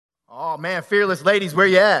Oh, man, fearless ladies, where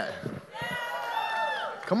you at?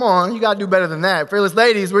 Come on, you got to do better than that. Fearless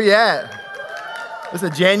ladies, where you at?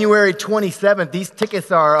 Listen, January 27th, these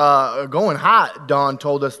tickets are going hot, Dawn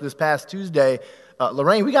told us this past Tuesday.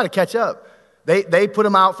 Lorraine, we got to catch up. They put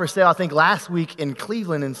them out for sale, I think, last week in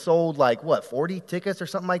Cleveland and sold 40 tickets or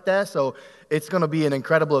something like that? So it's going to be an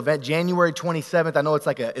incredible event. January 27th, I know it's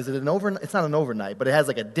is it an overnight? It's not an overnight, but it has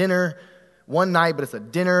a dinner. One night, but it's a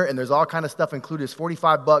dinner, and there's all kind of stuff included. It's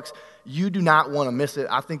 $45. You do not want to miss it.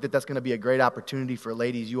 I think that's going to be a great opportunity for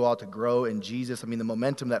ladies, you all, to grow in Jesus. I mean, the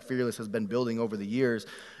momentum that Fearless has been building over the years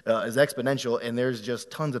is exponential, and there's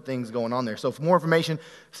just tons of things going on there. So for more information,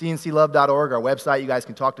 cnclove.org, our website. You guys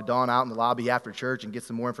can talk to Dawn out in the lobby after church and get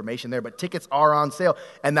some more information there. But tickets are on sale,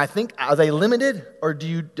 and I think, are they limited, or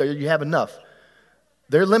do you have enough?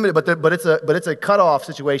 They're limited, but it's a cutoff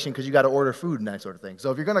situation because you got to order food and that sort of thing.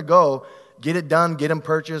 So if you're going to go, get it done, get them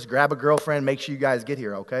purchased, grab a girlfriend, make sure you guys get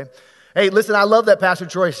here, okay? Hey, listen, I love that Pastor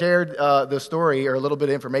Troy shared the story or a little bit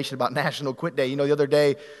of information about National Quit Day. You know, the other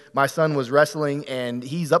day, my son was wrestling, and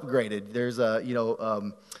he's upgraded. There's,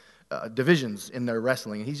 divisions in their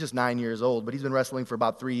wrestling. He's just 9 years old, but he's been wrestling for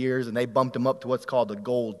about 3 years, and they bumped him up to what's called the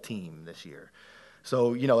gold team this year.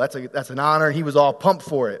 So, that's an honor. He was all pumped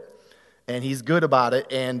for it. And he's good about it,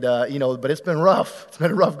 and, but it's been rough. It's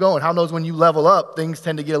been rough going. How knows when you level up, things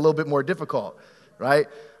tend to get a little bit more difficult, right?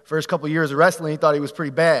 First couple of years of wrestling, he thought he was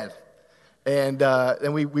pretty bad. And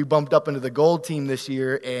then we bumped up into the gold team this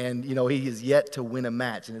year, and, he is yet to win a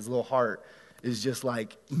match, and his little heart is just,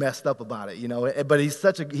 messed up about it, But he's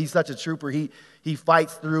such a trooper. He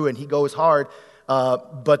fights through, and he goes hard.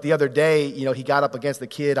 But the other day, he got up against the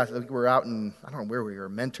kid. I think we were out in, I don't know where we were,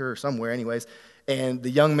 Mentor or somewhere anyways. And the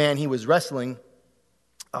young man he was wrestling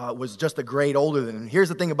was just a grade older than him. Here's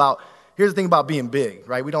the thing about being big,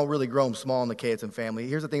 right? We don't really grow them small in the Kayatin family.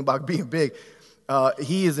 Here's the thing about being big.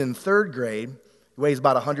 He is in third grade. He weighs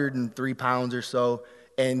about 103 pounds or so.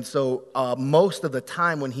 And so most of the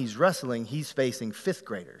time when he's wrestling, he's facing fifth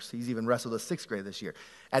graders. He's even wrestled a sixth grader this year.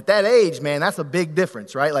 At that age, man, that's a big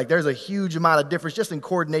difference, right? There's a huge amount of difference just in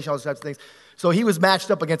coordination, all those types of things. So he was matched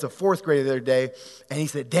up against a fourth grader the other day, and he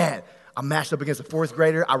said, "Dad, I'm matched up against a fourth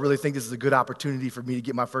grader. I really think this is a good opportunity for me to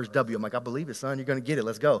get my first W." I'm like, "I believe it, son. You're going to get it.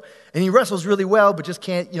 Let's go." And he wrestles really well, but just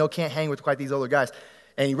can't hang with quite these older guys.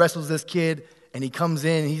 And he wrestles this kid, and he comes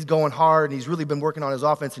in, and he's going hard, and he's really been working on his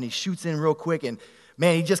offense, and he shoots in real quick, and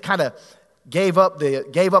man, he just kind of gave up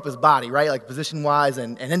his body, right, position-wise,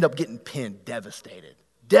 and ended up getting pinned, devastated,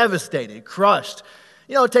 crushed.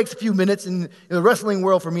 It takes a few minutes, and in the wrestling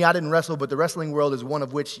world, for me, I didn't wrestle, but the wrestling world is one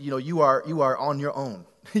of which, you are on your own.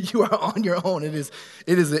 You are on your own. It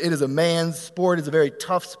is a man's sport. It's a very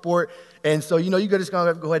tough sport. And so, you just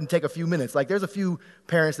gotta go ahead and take a few minutes. There's a few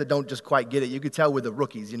parents that don't just quite get it. You could tell with the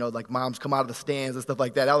rookies, moms come out of the stands and stuff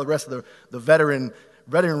like that. All the rest of the veteran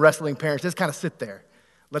wrestling parents just kind of sit there,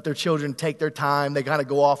 let their children take their time. They kind of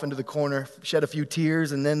go off into the corner, shed a few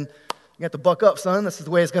tears, and then you have to buck up, son. This is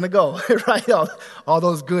the way it's going to go, right? All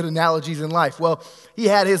those good analogies in life. Well, he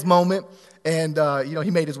had his moment. And, he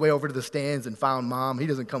made his way over to the stands and found Mom. He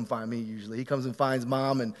doesn't come find me usually. He comes and finds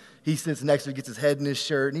Mom, and he sits next to her, gets his head in his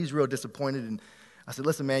shirt, and he's real disappointed. And I said,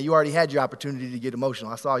 "Listen, man, you already had your opportunity to get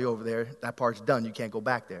emotional. I saw you over there. That part's done. You can't go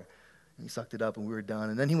back there." And he sucked it up, and we were done.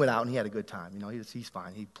 And then he went out, and he had a good time. He's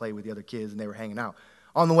fine. He played with the other kids, and they were hanging out.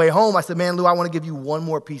 On the way home, I said, "Man, Lou, I want to give you one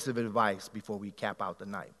more piece of advice before we cap out the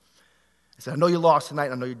night." I said, "I know you lost tonight.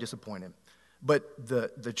 I know you're disappointed. But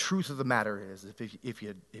the truth of the matter is if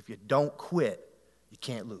you don't quit, you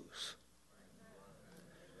can't lose.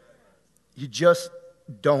 You just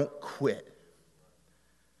don't quit."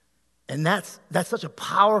 And that's such a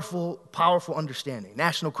powerful understanding.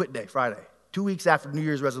 National Quit Day, Friday. 2 weeks after New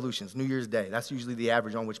Year's resolutions, New Year's Day. That's usually the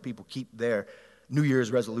average on which people keep their New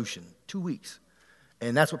Year's resolution. 2 weeks.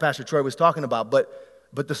 And that's what Pastor Troy was talking about.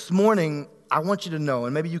 But this morning, I want you to know,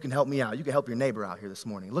 and maybe you can help me out. You can help your neighbor out here this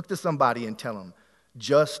morning. Look to somebody and tell them,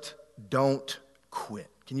 just don't quit.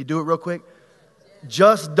 Can you do it real quick?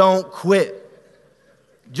 Just don't quit.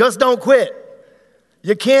 Just don't quit.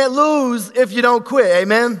 You can't lose if you don't quit.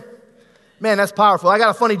 Amen? Man, that's powerful. I got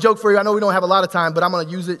a funny joke for you. I know we don't have a lot of time, but I'm going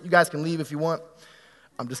to use it. You guys can leave if you want.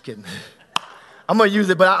 I'm just kidding. I'm going to use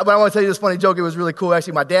it, but I want to tell you this funny joke. It was really cool.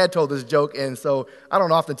 Actually, my dad told this joke, and so I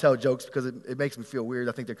don't often tell jokes because it makes me feel weird.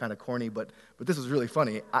 I think they're kind of corny, but this was really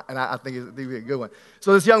funny, and I think it'd be a good one.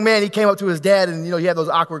 So this young man, he came up to his dad, and, he had those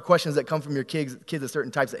awkward questions that come from your kids at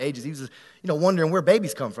certain types of ages. He was just, wondering where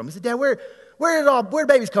babies come from. He said, "Dad, where did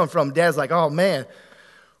babies come from?" Dad's like, "Oh, man,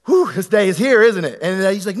 this day is here, isn't it?"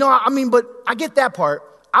 And he's like, "No, but I get that part.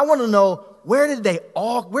 I want to know, where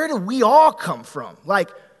did we all come from?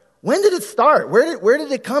 when did it start? Where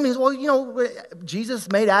did it come? He says, well,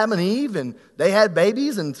 Jesus made Adam and Eve, and they had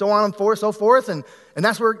babies, and so on and so forth, and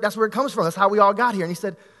that's where it comes from. That's how we all got here. And he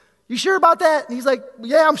said, you sure about that? And he's like,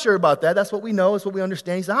 yeah, I'm sure about that. That's what we know. That's what we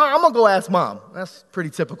understand. He said, I'm going to go ask Mom. That's pretty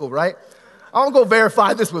typical, right? I'm going to go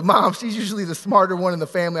verify this with Mom. She's usually the smarter one in the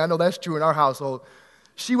family. I know that's true in our household.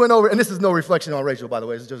 She went over, and this is no reflection on Rachel, by the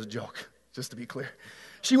way. It's just a joke, just to be clear.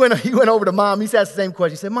 He went over to Mom. He asked the same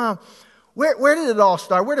question. He said, Mom, where did it all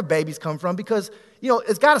start? Where did babies come from? Because,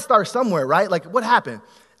 it's got to start somewhere, right? Like, what happened?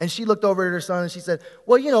 And she looked over at her son and she said,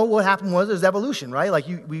 well, what happened was there's evolution, right? Like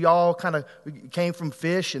we all we came from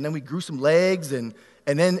fish, and then we grew some legs, and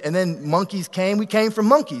then monkeys came. We came from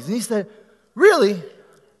monkeys. And he said, really?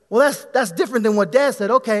 Well, that's different than what Dad said.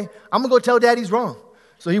 Okay, I'm going to go tell Dad he's wrong.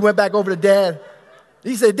 So he went back over to Dad.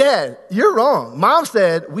 He said, Dad, you're wrong. Mom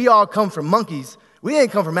said we all come from monkeys. We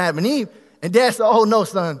didn't come from Adam and Eve. And Dad said, oh, no,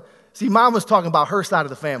 son. See, Mom was talking about her side of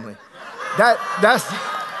the family. That's...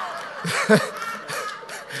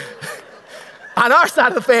 On our side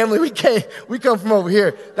of the family, we come from over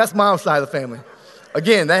here. That's Mom's side of the family.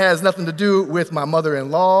 Again, that has nothing to do with my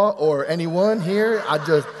mother-in-law or anyone here. I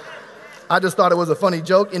just thought it was a funny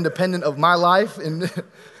joke, independent of my life. And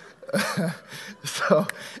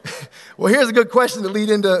well, here's a good question to lead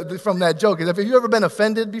into from that joke. Have you ever been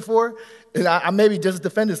offended before? And I maybe just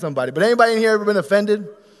defended somebody, but anybody in here ever been offended?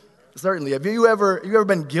 Certainly. Have you ever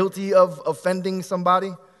been guilty of offending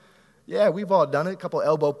somebody? Yeah, we've all done it. A couple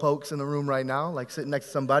elbow pokes in the room right now, like sitting next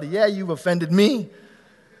to somebody. Yeah, you've offended me.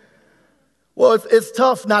 Well, it's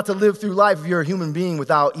tough not to live through life if you're a human being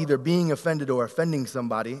without either being offended or offending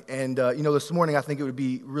somebody. And, this morning I think it would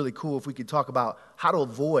be really cool if we could talk about how to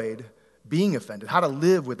avoid being offended, how to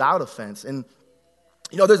live without offense. And,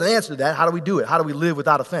 there's an answer to that. How do we do it? How do we live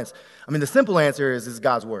without offense? I mean, the simple answer is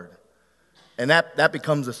God's Word. And that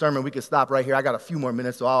becomes a sermon. We could stop right here. I got a few more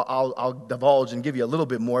minutes, so I'll divulge and give you a little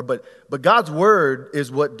bit more. But God's Word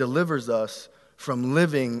is what delivers us from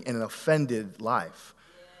living in an offended life.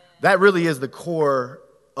 That really is the core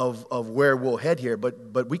of where we'll head here.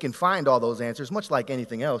 But we can find all those answers, much like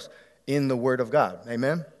anything else, in the Word of God.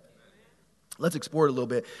 Amen? Let's explore it a little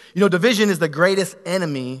bit. Division is the greatest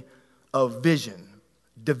enemy of vision.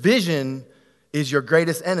 Division is your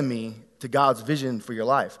greatest enemy to God's vision for your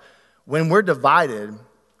life. When we're divided,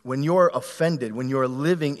 when you're offended, when you're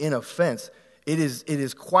living in offense, it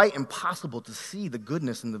is quite impossible to see the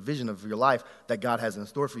goodness and the vision of your life that God has in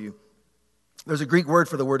store for you. There's a Greek word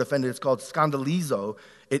for the word offended. It's called skandalizo.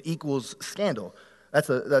 It equals scandal.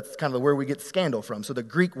 That's kind of where we get scandal from. So the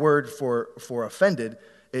Greek word for offended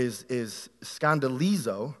is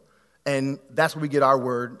skandalizo, and that's where we get our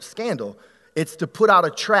word scandal. It's to put out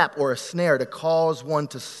a trap or a snare to cause one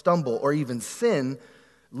to stumble or even sin,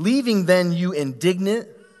 leaving you indignant,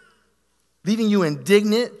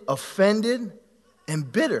 offended,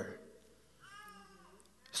 and bitter.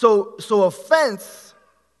 So offense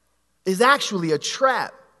is actually a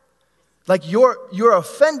trap. Like you're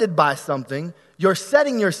offended by something, you're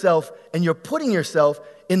setting yourself and you're putting yourself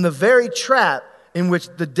in the very trap in which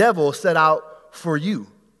the devil set out for you,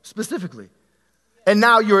 specifically. And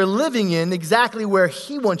now you're living in exactly where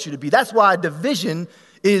he wants you to be. That's why division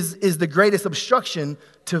is the greatest obstruction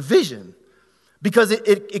to vision, because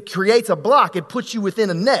it creates a block. It puts you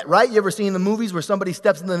within a net, right? You ever seen the movies where somebody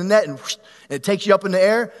steps into the net and it takes you up in the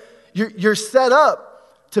air? You're set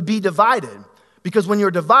up to be divided, because when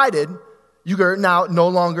you're divided, you are now no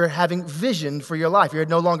longer having vision for your life. You're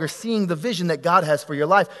no longer seeing the vision that God has for your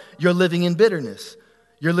life. You're living in bitterness.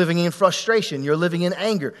 You're living in frustration. You're living in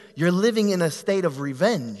anger. You're living in a state of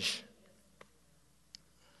revenge.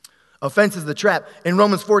 Offense is the trap. In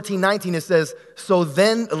Romans 14:19, it says, "So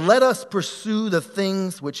then let us pursue the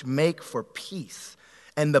things which make for peace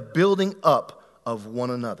and the building up of one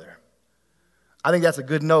another." I think that's a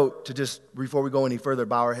good note to just, before we go any further,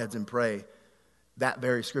 bow our heads and pray that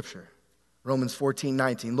very scripture. Romans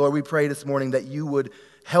 14:19. Lord, we pray this morning that you would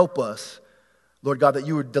help us, Lord God, that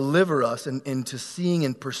you would deliver us into seeing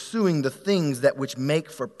and pursuing the things that which make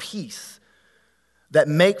for peace, that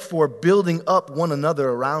make for building up one another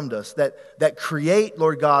around us, that create,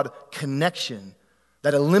 Lord God, connection,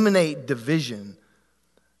 that eliminate division,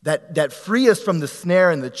 that free us from the snare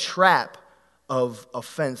and the trap of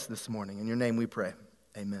offense this morning. In your name we pray.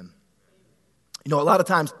 Amen. A lot of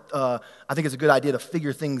times I think it's a good idea to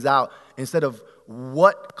figure things out instead of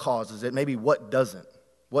what causes it, maybe what doesn't.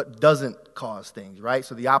 What doesn't cause things, right?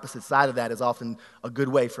 So the opposite side of that is often a good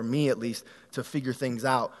way, for me at least, to figure things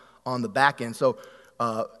out on the back end. So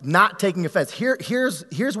not taking offense.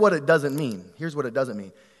 Here's what it doesn't mean. Here's what it doesn't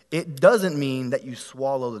mean. It doesn't mean that you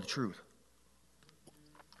swallow the truth.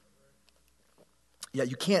 Yeah,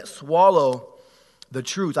 you can't swallow the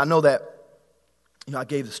truth. I know that, I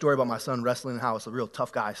gave the story about my son wrestling and how it's a real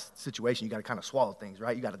tough guy situation. You got to kind of swallow things,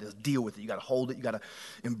 right? You got to just deal with it. You got to hold it. You got to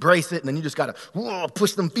embrace it. And then you just got to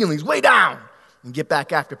push them feelings way down and get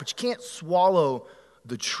back after it. But you can't swallow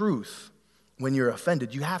the truth when you're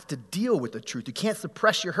offended. You have to deal with the truth. You can't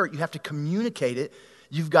suppress your hurt. You have to communicate it.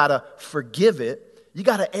 You've got to forgive it. You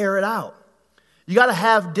got to air it out. You got to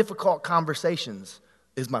have difficult conversations,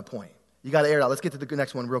 is my point. You got to air it out. Let's get to the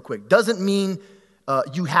next one real quick. Doesn't mean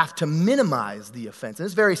you have to minimize the offense. And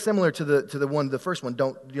it's very similar to the first one. You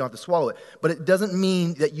don't have to swallow it. But it doesn't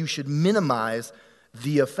mean that you should minimize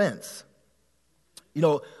the offense. A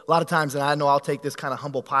lot of times, and I know I'll take this kind of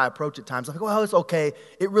humble pie approach at times. I'm like, well, it's okay.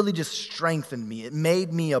 It really just strengthened me. It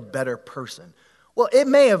made me a better person. Well, it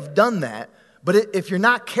may have done that, but if you're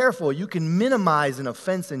not careful, you can minimize an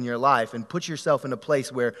offense in your life and put yourself in a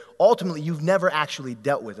place where ultimately you've never actually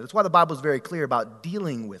dealt with it. That's why the Bible is very clear about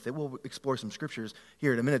dealing with it. We'll explore some scriptures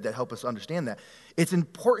here in a minute that help us understand that. It's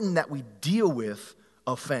important that we deal with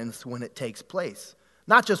offense when it takes place,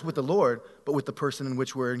 not just with the Lord, but with the person in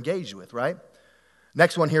which we're engaged with, right?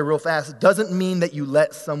 Next one here real fast. Doesn't mean that you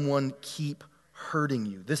let someone keep hurting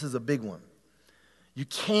you. This is a big one. You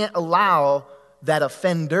can't allow that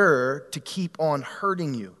offender to keep on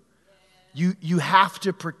hurting you. You have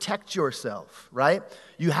to protect yourself, right?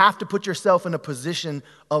 You have to put yourself in a position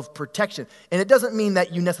of protection. And it doesn't mean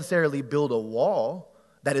that you necessarily build a wall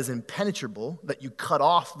that is impenetrable, that you cut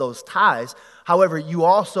off those ties. However, you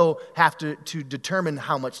also have to determine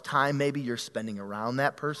how much time maybe you're spending around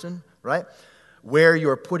that person, right? Where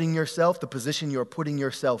you're putting yourself, the position you're putting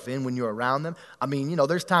yourself in when you're around them. I mean,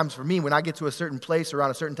 there's times for me when I get to a certain place around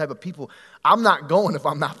a certain type of people, I'm not going if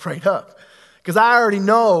I'm not prayed up. Because I already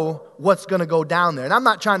know what's going to go down there. And I'm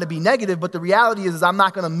not trying to be negative, but the reality is I'm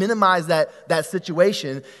not going to minimize that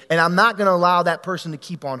situation, and I'm not going to allow that person to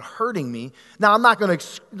keep on hurting me. Now, I'm not going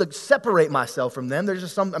to separate myself from them. There's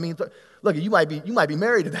just look, you might be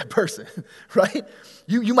married to that person, right?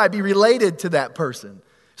 You might be related to that person.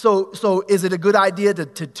 So is it a good idea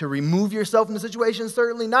to remove yourself from the situation?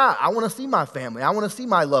 Certainly not. I want to see my family. I want to see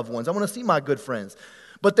my loved ones. I want to see my good friends.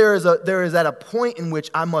 But there is at a point in which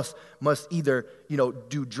I must either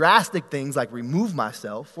do drastic things like remove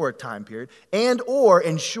myself for a time period, and or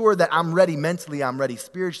ensure that I'm ready mentally, I'm ready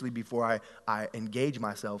spiritually before I engage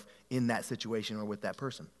myself in that situation or with that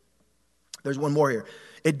person. There's one more here.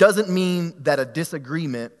 It doesn't mean that a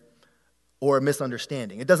disagreement or a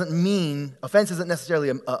misunderstanding. It doesn't mean, offense isn't necessarily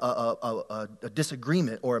a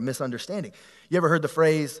disagreement or a misunderstanding. You ever heard the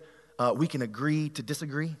phrase, we can agree to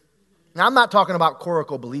disagree? Now, I'm not talking about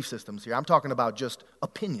coracle belief systems here. I'm talking about just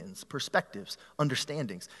opinions, perspectives,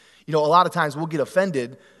 understandings. A lot of times we'll get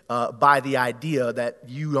offended by the idea that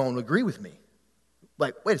you don't agree with me.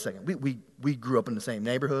 Like, wait a second, we grew up in the same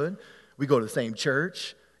neighborhood. We go to the same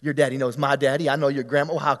church. Your daddy knows my daddy. I know your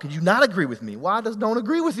grandma. Well, how could you not agree with me? Well, I just don't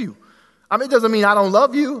agree with you. I mean, it doesn't mean I don't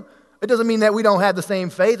love you. It doesn't mean that we don't have the same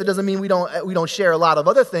faith. It doesn't mean we don't share a lot of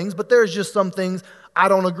other things, but there's just some things I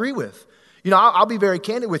don't agree with. I'll be very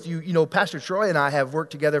candid with you. Pastor Troy and I have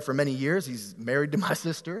worked together for many years. He's married to my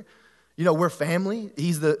sister. We're family.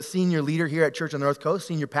 He's the senior leader here at Church on the North Coast,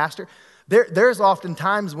 senior pastor. There's often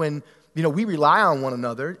times when, we rely on one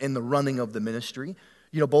another in the running of the ministry.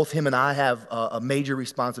 Both him and I have major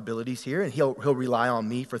responsibilities here, and he'll rely on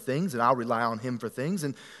me for things, and I'll rely on him for things.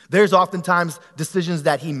 And there's oftentimes decisions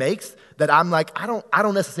that he makes that I'm like, I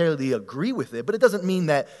don't necessarily agree with it, but it doesn't mean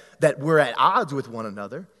that we're at odds with one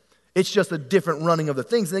another. It's just a different running of the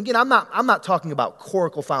things. And again, I'm not talking about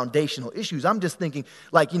coracle foundational issues. I'm just thinking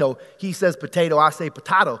like, he says potato, I say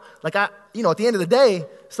potato. Like at the end of the day,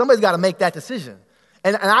 somebody's got to make that decision.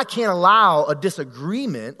 And I can't allow a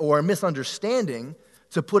disagreement or a misunderstanding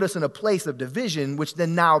to put us in a place of division, which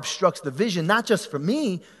then now obstructs the vision, not just for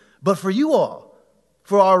me, but for you all,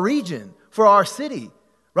 for our region, for our city,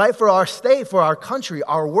 right? For our state, for our country,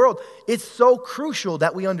 our world. It's so crucial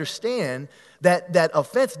that we understand that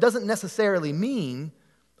offense doesn't necessarily mean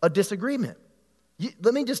a disagreement.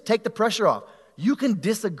 Let me just take the pressure off. You can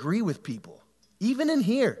disagree with people, even in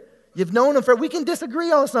here. You've known them we can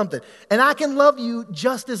disagree on something, and I can love you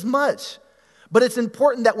just as much. But it's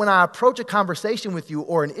important that when I approach a conversation with you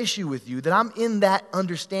or an issue with you, that I'm in that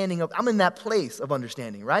understanding I'm in that place of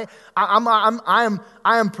understanding, right? I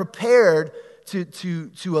am prepared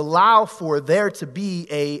to allow for there to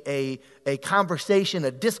be a conversation,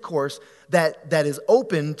 a discourse that is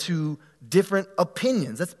open to different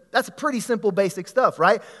opinions. That's pretty simple, basic stuff,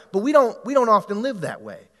 right? But we don't often live that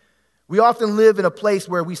way. We often live in a place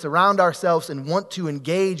where we surround ourselves and want to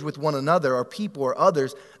engage with one another or people or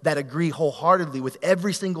others that agree wholeheartedly with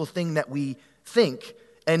every single thing that we think.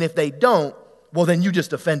 And if they don't, well, then you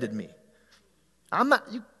just offended me.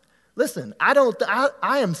 Listen,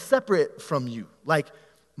 I am separate from you. Like,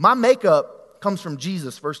 my makeup comes from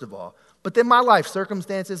Jesus, first of all. But then my life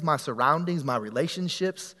circumstances, my surroundings, my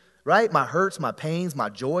relationships, right? My hurts, my pains, my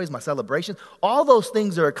joys, my celebrations, all those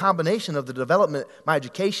things are a combination of the development, my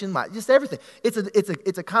education, just everything.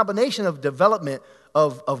 It's a combination of development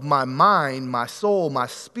of my mind, my soul, my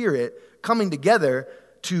spirit coming together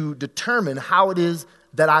to determine how it is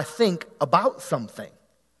that I think about something,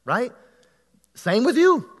 right? Same with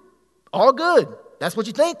you. All good. That's what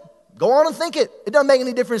you think. Go on and think it. It doesn't make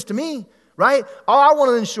any difference to me, right? All I want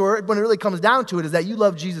to ensure, when it really comes down to it, is that you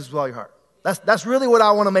love Jesus with all your heart. That's really what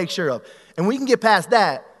I want to make sure of. And we can get past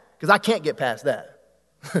that, because I can't get past that.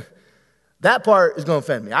 That part is going to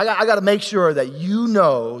offend me. I got to make sure that you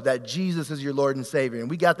know that Jesus is your Lord and Savior. And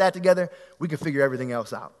we got that together, we can figure everything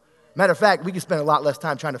else out. Matter of fact, we can spend a lot less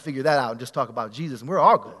time trying to figure that out and just talk about Jesus, and we're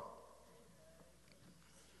all good.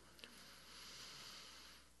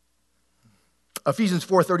 Ephesians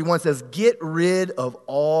 4:31 says, get rid of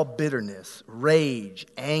all bitterness, rage,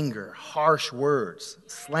 anger, harsh words,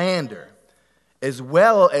 slander, as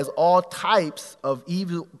well as all types of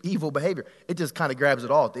evil behavior. It just kind of grabs it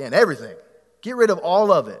all at the end, everything. Get rid of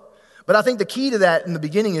all of it. But I think the key to that in the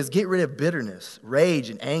beginning is get rid of bitterness, rage,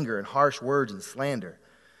 and anger, and harsh words and slander.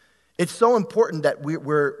 It's so important that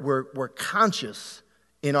we're conscious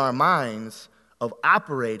in our minds of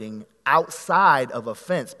operating outside of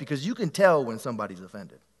offense, because you can tell when somebody's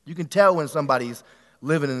offended. You can tell when somebody's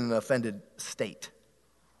living in an offended state.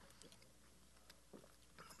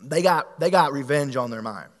 They got revenge on their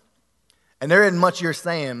mind. And there isn't much you're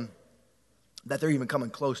saying that they're even coming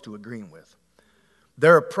close to agreeing with.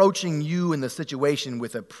 They're approaching you in the situation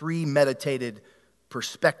with a premeditated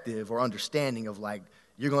perspective or understanding of, like,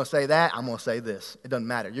 you're going to say that, I'm going to say this. It doesn't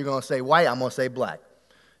matter. You're going to say white, I'm going to say black.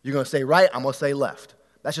 You're going to say right, I'm going to say left.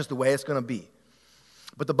 That's just the way it's going to be.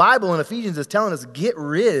 But the Bible in Ephesians is telling us, get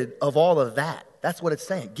rid of all of that. That's what it's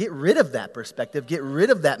saying. Get rid of that perspective. Get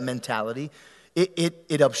rid of that mentality.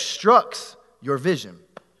 It obstructs your vision.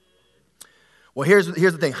 Well, here's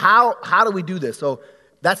the thing. How do we do this? So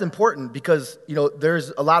that's important, because,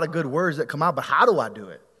 there's a lot of good words that come out, but how do I do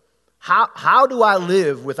it? How do I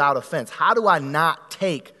live without offense? How do I not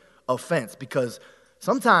take offense? Because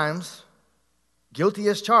sometimes, guilty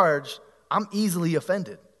as charged, I'm easily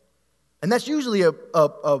offended. And that's usually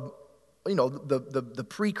the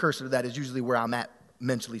precursor to that is usually where I'm at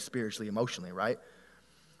mentally, spiritually, emotionally, right?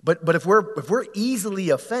 But if we're easily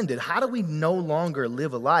offended, how do we no longer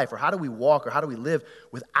live a life, or how do we walk, or how do we live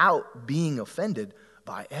without being offended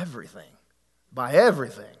by everything? By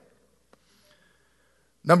everything.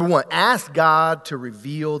 Number one, ask God to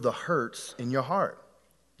reveal the hurts in your heart.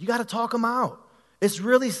 You got to talk them out. It's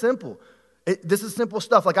really simple. This is simple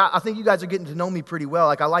stuff. Like, I think you guys are getting to know me pretty well.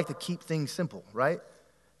 Like, I like to keep things simple, right?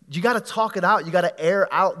 You got to talk it out. You got to air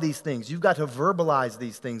out these things. You've got to verbalize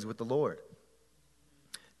these things with the Lord.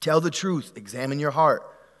 Tell the truth. Examine your heart.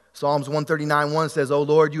 Psalms 139:1 says, "O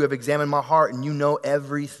Lord, you have examined my heart, and you know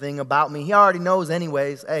everything about me." He already knows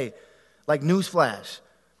anyways. Hey, like, newsflash.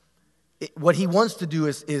 What he wants to do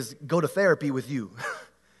is go to therapy with you.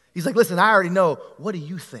 He's like, listen, I already know. What do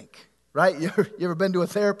you think? Right? You ever been to a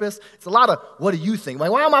therapist? It's a lot of, what do you think?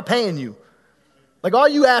 Like, why am I paying you? Like, all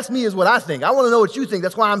you ask me is what I think. I want to know what you think.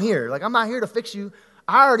 That's why I'm here. Like, I'm not here to fix you.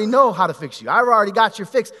 I already know how to fix you. I've already got your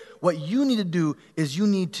fix. What you need to do is you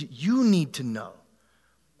need to know.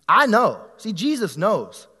 I know. See, Jesus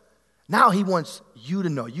knows. Now he wants you to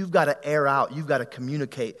know. You've got to air out. You've got to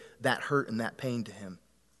communicate that hurt and that pain to him.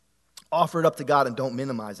 Offer it up to God and don't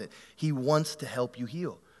minimize it. He wants to help you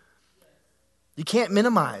heal. You can't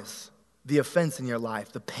minimize the offense in your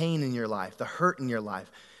life, the pain in your life, the hurt in your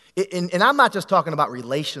life. And I'm not just talking about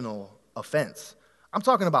relational offense. I'm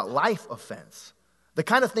talking about life offense. The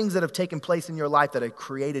kind of things that have taken place in your life that have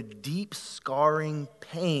created deep, scarring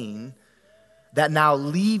pain that now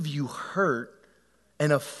leave you hurt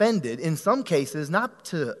and offended, in some cases, not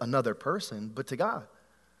to another person, but to God.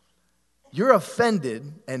 You're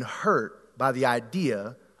offended and hurt by the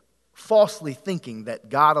idea, falsely thinking that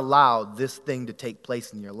God allowed this thing to take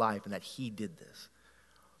place in your life and that he did this.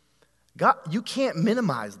 God, you can't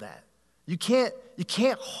minimize that. You can't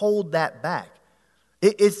hold that back.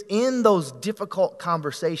 It's in those difficult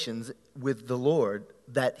conversations with the Lord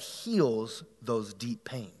that heals those deep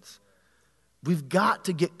pains. We've got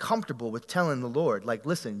to get comfortable with telling the Lord, like,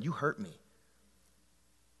 listen, you hurt me.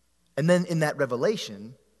 And then in that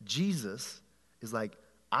revelation, Jesus is like,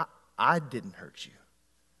 I didn't hurt you.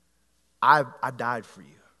 I died for you.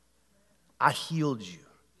 I healed you.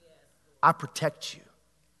 I protect you.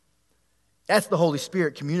 That's the Holy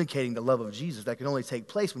Spirit communicating the love of Jesus that can only take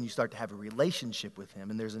place when you start to have a relationship with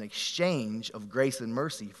him and there's an exchange of grace and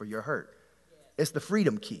mercy for your hurt. It's the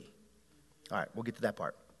freedom key. All right, we'll get to that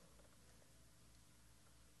part.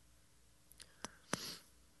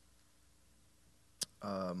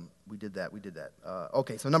 We did that.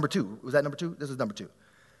 Okay, so number 2. Was that number 2? This is number 2.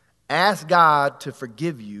 Ask God to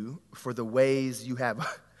forgive you for the ways you have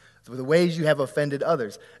offended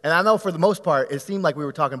others. And I know for the most part, it seemed like we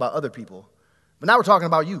were talking about other people. But now we're talking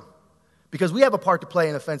about you. Because we have a part to play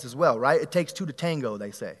in offense as well, right? It takes 2 to tango, they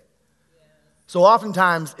say. So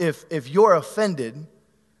oftentimes, if you're offended,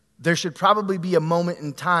 there should probably be a moment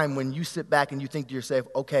in time when you sit back and you think to yourself,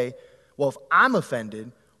 okay, well, if I'm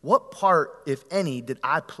offended, what part, if any, did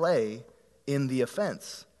I play in the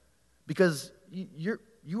offense? Because you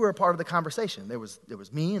were a part of the conversation. There was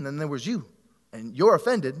me, and then there was you, and you're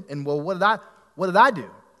offended. And well, what did I do,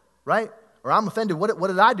 right? Or I'm offended. What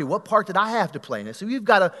did I do? What part did I have to play in it? So we've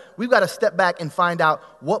got to step back and find out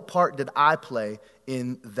what part did I play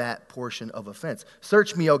in that portion of offense.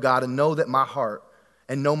 Search me, O God, and know my heart.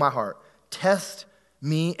 Test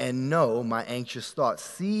me and know my anxious thoughts.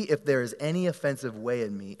 See if there is any offensive way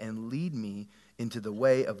in me, and lead me into the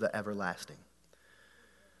way of the everlasting.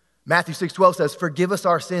 Matthew 6:12 says, forgive us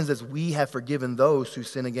our sins as we have forgiven those who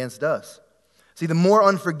sin against us. See, the more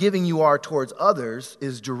unforgiving you are towards others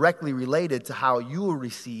is directly related to how you will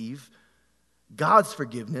receive God's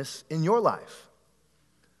forgiveness in your life.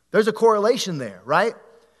 There's a correlation there, right?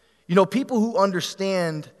 You know, people who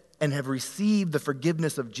understand and have received the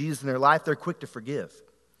forgiveness of Jesus in their life, they're quick to forgive.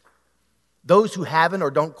 Those who haven't or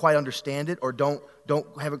don't quite understand it or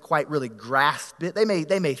haven't quite really grasped it, they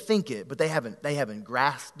may think it, but they haven't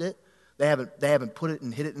grasped it. They haven't put it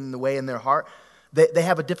and hid it in the way in their heart. They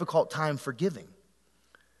have a difficult time forgiving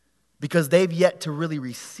because they've yet to really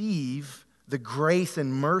receive the grace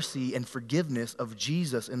and mercy and forgiveness of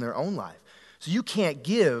Jesus in their own life. So you can't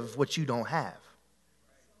give what you don't have.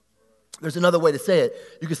 There's another way to say it.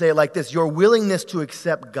 You can say it like this. Your willingness to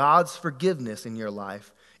accept God's forgiveness in your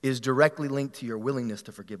life is directly linked to your willingness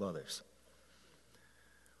to forgive others.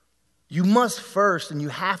 You must first, and you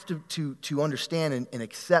have to understand and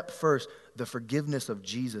accept first the forgiveness of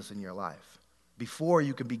Jesus in your life before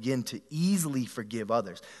you can begin to easily forgive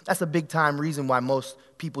others. That's a big time reason why most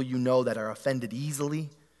people you know that are offended easily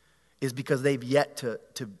is because they've yet to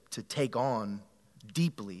take on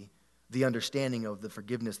deeply the understanding of the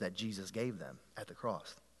forgiveness that Jesus gave them at the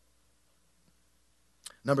cross.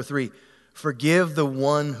 Number 3, forgive the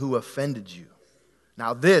one who offended you.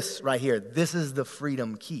 Now this right here, this is the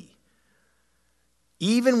freedom key.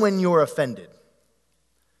 Even when you're offended,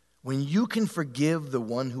 when you can forgive the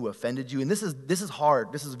one who offended you, and this is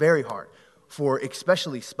hard, this is very hard for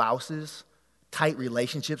especially spouses, tight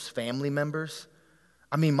relationships, family members.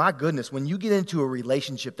 I mean, my goodness, when you get into a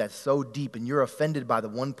relationship that's so deep and you're offended by the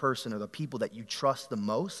one person or the people that you trust the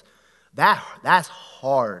most, that's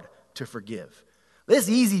hard to forgive. It's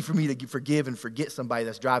easy for me to forgive and forget somebody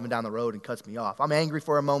that's driving down the road and cuts me off. I'm angry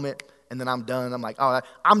for a moment, and then I'm done. I'm like, oh,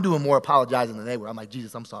 I'm doing more apologizing than they were. I'm like,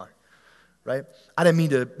 Jesus, I'm sorry, right? I didn't mean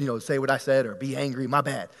to, say what I said or be angry. My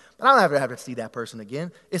bad. But I don't ever have to see that person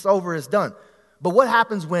again. It's over. It's done. But what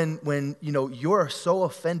happens when you're so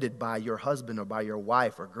offended by your husband or by your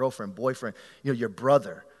wife or girlfriend, boyfriend, your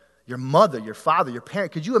brother, your mother, your father, your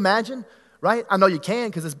parent? Could you imagine, right? I know you can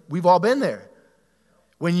because we've all been there.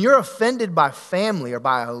 When you're offended by family or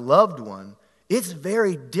by a loved one, it's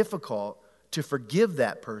very difficult to forgive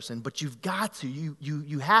that person, but you've got to.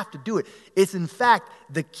 You have to do it. It's, in fact,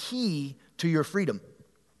 the key to your freedom.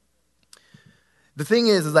 The thing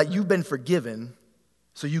is that you've been forgiven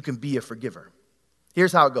so you can be a forgiver.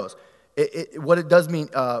 Here's how it goes. What it does mean.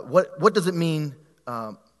 What does it mean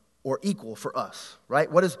or equal for us,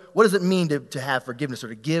 right? What does it mean to have forgiveness or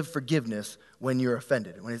to give forgiveness when you're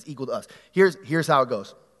offended, when it's equal to us? Here's how it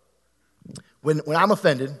goes. When I'm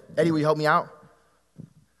offended, Eddie, will you help me out?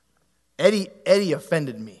 Eddie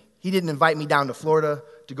offended me. He didn't invite me down to Florida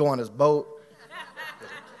to go on his boat.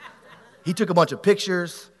 He took a bunch of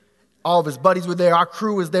pictures. All of his buddies were there. Our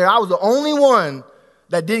crew was there. I was the only one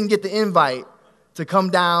that didn't get the invite to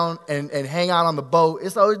come down and hang out on the boat.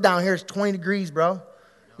 It's always down here. It's 20 degrees, bro.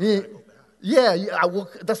 Yeah,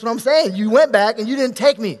 that's what I'm saying. You went back and you didn't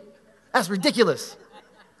take me. That's ridiculous.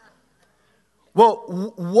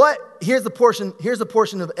 Well, here's the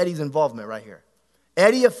portion of Eddie's involvement right here.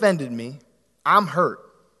 Eddie offended me. I'm hurt.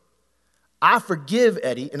 I forgive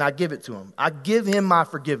Eddie and I give it to him. I give him my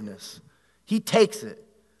forgiveness. He takes it.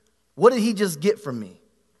 What did he just get from me?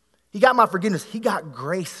 He got my forgiveness. He got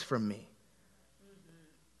grace from me.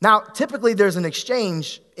 Now, typically there's an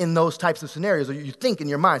exchange in those types of scenarios, or you think in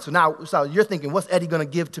your mind. So you're thinking, what's Eddie going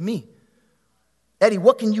to give to me? Eddie,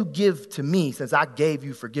 what can you give to me since I gave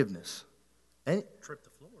you forgiveness? Trip the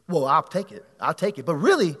floor. Well, I'll take it. But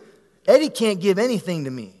really, Eddie can't give anything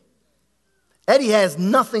to me. Eddie has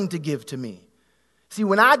nothing to give to me. See,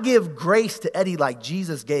 when I give grace to Eddie like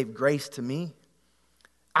Jesus gave grace to me,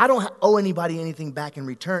 I don't owe anybody anything back in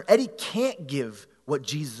return. Eddie can't give what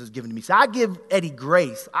Jesus has given to me. So I give Eddie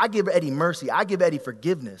grace. I give Eddie mercy. I give Eddie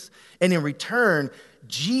forgiveness. And in return,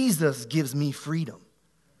 Jesus gives me freedom.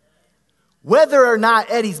 Whether or not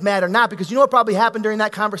Eddie's mad or not, because you know what probably happened during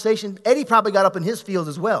that conversation? Eddie probably got up in his feels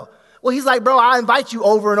as well. Well, he's like, bro, I invite you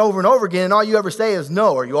over and over and over again, and all you ever say is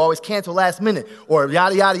no, or you always cancel last minute, or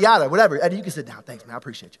yada, yada, yada, whatever. Eddie, you can sit down. Thanks, man. I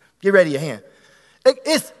appreciate you. Give Eddie a hand.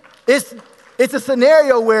 It's a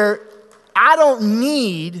scenario where I don't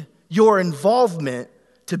need your involvement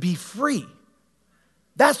to be free.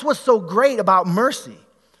 That's what's so great about mercy.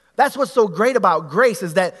 That's what's so great about grace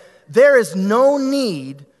is that there is no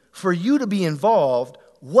need for you to be involved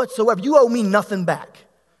whatsoever. You owe me nothing back.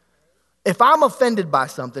 If I'm offended by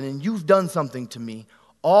something and you've done something to me,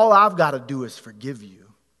 all I've got to do is forgive you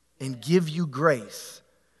and give you grace.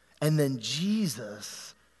 And then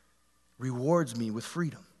Jesus rewards me with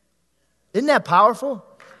freedom. Isn't that powerful?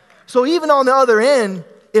 So even on the other end,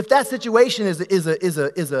 if that situation is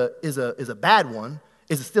a bad one,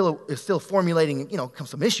 is still formulating,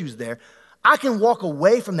 some issues there, I can walk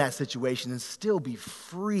away from that situation and still be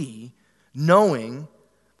free, knowing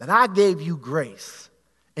that I gave you grace.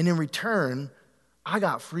 And in return, I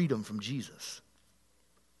got freedom from Jesus.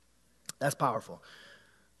 That's powerful.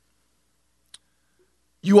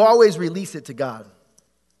 You always release it to God.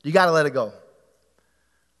 You got to let it go.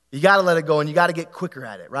 You got to let it go, and you got to get quicker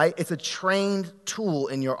at it, right? It's a trained tool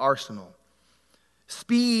in your arsenal.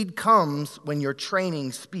 Speed comes when you're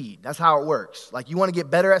training speed. That's how it works. Like you want to get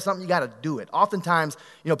better at something, you got to do it. Oftentimes,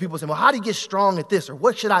 people say, well, how do you get strong at this? Or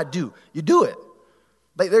what should I do? You do it.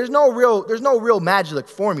 Like there's no real magic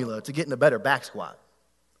formula to getting a better back squat.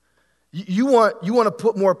 You want to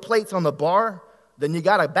put more plates on the bar, then you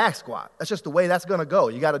got to back squat. That's just the way that's going to go.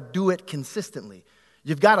 You got to do it consistently.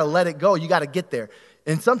 You've got to let it go. You got to get there.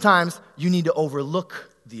 And sometimes you need to overlook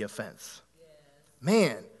the offense.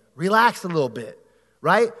 Man, relax a little bit,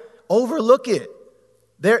 right? Overlook it.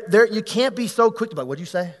 You can't be so quick to be like, what'd you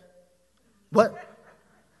say? What?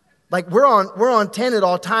 Like we're on 10 at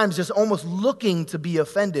all times, just almost looking to be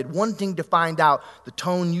offended, wanting to find out the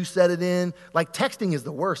tone you said it in. Like texting is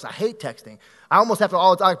the worst. I hate texting. I almost have to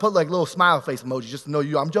I put like little smile face emojis just to know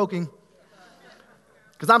I'm joking.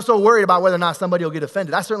 Because I'm so worried about whether or not somebody will get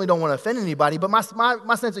offended. I certainly don't want to offend anybody, but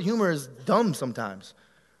my sense of humor is dumb sometimes.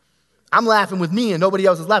 I'm laughing with me and nobody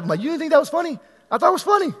else is laughing. I'm like, you didn't think that was funny? I thought it was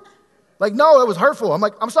funny. Like, no, it was hurtful. I'm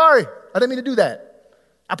like, I'm sorry. I didn't mean to do that.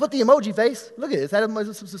 I put the emoji face. Look at it. It's had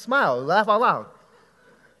a smile. Laugh out loud.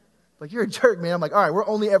 Like, you're a jerk, man. I'm like, all right, we're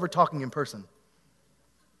only ever talking in person.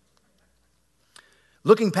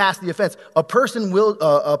 Looking past the offense. A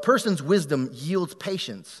person's wisdom yields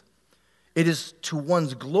patience. It is to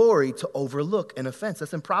one's glory to overlook an offense.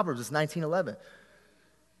 That's in Proverbs. It's 19:11.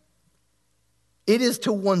 It is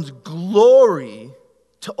to one's glory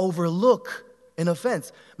to overlook an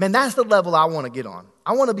offense. Man, that's the level I want to get on.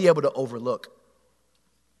 I want to be able to overlook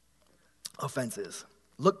offenses.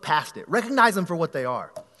 Look past it. Recognize them for what they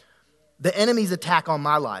are. The enemy's attack on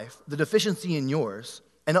my life, the deficiency in yours,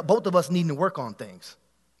 and both of us needing to work on things.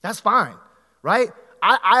 That's fine, right?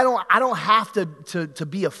 I don't have to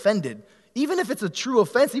be offended. Even if it's a true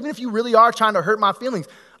offense, even if you really are trying to hurt my feelings,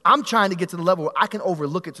 I'm trying to get to the level where I can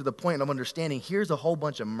overlook it to the point of understanding here's a whole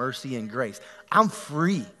bunch of mercy and grace. I'm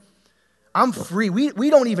free. I'm free. We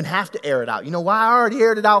don't even have to air it out. You know why? I already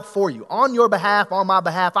aired it out for you. On your behalf, on my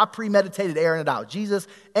behalf, I premeditated airing it out. Jesus,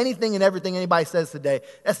 anything and everything anybody says today,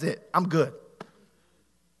 that's it. I'm good.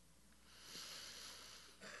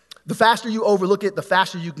 The faster you overlook it, the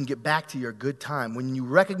faster you can get back to your good time. When you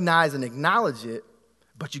recognize and acknowledge it,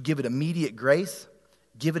 but you give it immediate grace,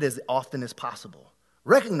 give it as often as possible.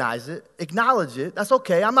 Recognize it, acknowledge it. That's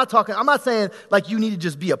okay. I'm not saying like you need to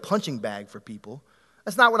just be a punching bag for people.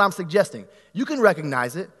 That's not what I'm suggesting. You can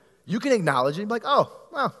recognize it. You can acknowledge it. Be like, oh,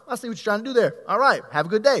 well, I see what you're trying to do there. All right, have a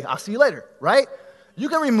good day. I'll see you later, right? You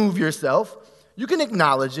can remove yourself. You can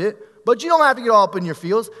acknowledge it, but you don't have to get all up in your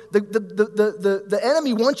feels. The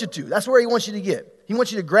enemy wants you to. That's where he wants you to get. He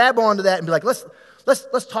wants you to grab onto that and be like,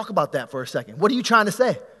 let's talk about that for a second. What are you trying to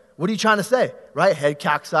say? What are you trying to say? Right? Head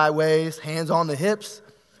cocked sideways, hands on the hips.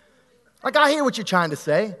 Like, I hear what you're trying to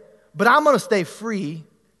say, but I'm going to stay free.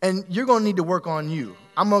 And you're going to need to work on you.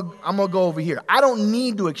 I'm going to go over here. I don't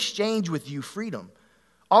need to exchange with you freedom.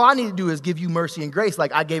 All I need to do is give you mercy and grace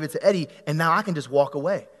like I gave it to Eddie, and now I can just walk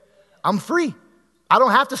away. I'm free. I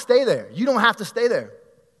don't have to stay there. You don't have to stay there.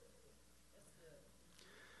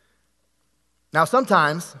 Now,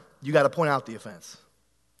 sometimes you got to point out the offense,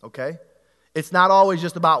 okay? It's not always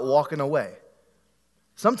just about walking away.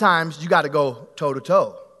 Sometimes you got to go toe to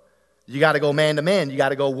toe. You got to go man to man. You got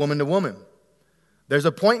to go woman to woman. There's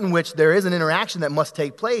a point in which there is an interaction that must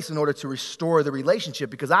take place in order to restore the relationship,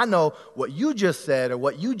 because I know what you just said or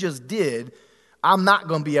what you just did, I'm not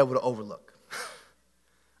going to be able to overlook.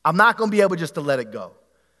 I'm not going to be able just to let it go.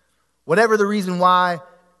 Whatever the reason why,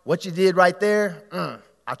 what you did right there,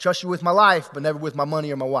 I trust you with my life, but never with my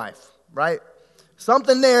money or my wife, right?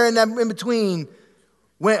 Something there in between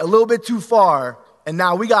went a little bit too far, and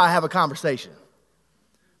now we got to have a conversation.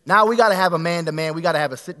 Now we got to have a man-to-man. We got to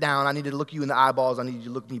have a sit-down. I need to look you in the eyeballs. I need you to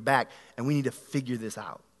look me back, and we need to figure this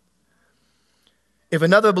out. If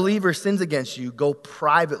another believer sins against you, go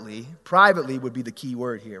privately. Privately would be the key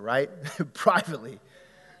word here, right? Privately.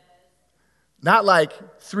 Not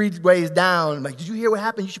like 3 ways down. Like, did you hear what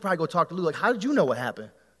happened? You should probably go talk to Lou. Like, how did you know what happened?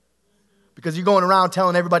 Because you're going around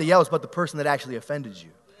telling everybody else but the person that actually offended you.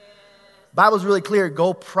 The Bible's really clear.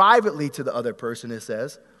 Go privately to the other person, it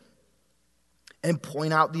says, and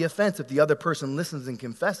point out the offense. If the other person listens and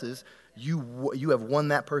confesses, you have won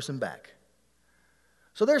that person back.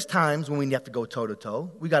 So there's times when we have to go toe to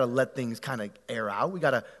toe. We got to let things kind of air out. We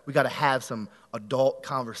got to have some adult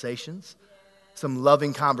conversations, some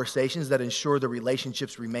loving conversations that ensure the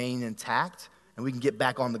relationships remain intact and we can get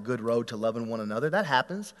back on the good road to loving one another. That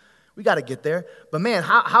happens. We got to get there. But man,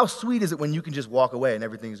 how sweet is it when you can just walk away and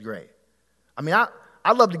everything's great? I mean,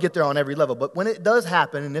 I'd love to get there on every level, but when it does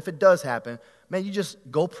happen, and if it does happen, man, you just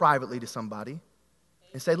go privately to somebody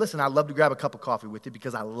and say, listen, I'd love to grab a cup of coffee with you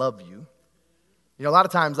because I love you. You know, a lot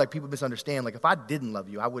of times, like, people misunderstand, like, if I didn't love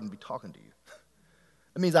you, I wouldn't be talking to you.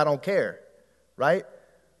 That means I don't care, right?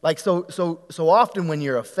 Like, so often when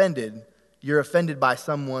you're offended by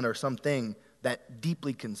someone or something that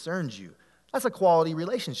deeply concerns you. That's a quality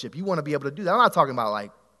relationship. You want to be able to do that. I'm not talking about,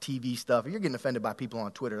 like, TV stuff. If you're getting offended by people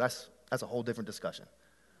on Twitter, that's a whole different discussion.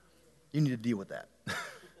 You need to deal with that.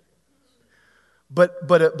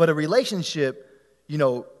 But a relationship, you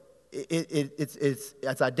know, it's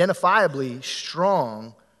identifiably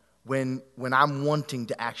strong when I'm wanting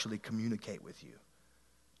to actually communicate with you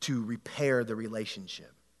to repair the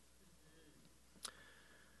relationship.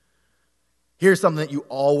 Here's something that you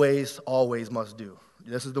always, always must do.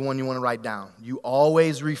 This is the one you want to write down. You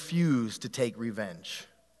always refuse to take revenge.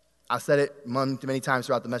 I said it many times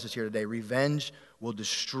throughout the message here today. Revenge will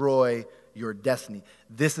destroy your destiny.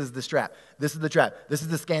 This is the trap. This is the trap. This is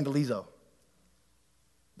the scandalizo.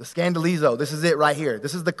 The scandalizo. This is it right here.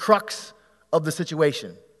 This is the crux of the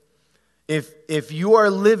situation. If you are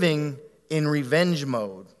living in revenge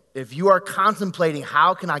mode, if you are contemplating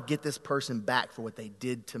how can I get this person back for what they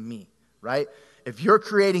did to me, right? If you're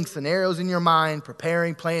creating scenarios in your mind,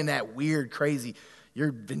 preparing, playing that weird, crazy,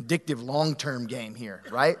 your vindictive long-term game here,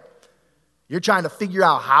 right? You're trying to figure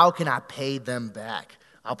out how can I pay them back.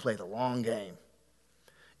 I'll play the long game.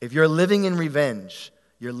 If you're living in revenge,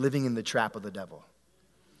 you're living in the trap of the devil.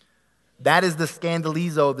 That is the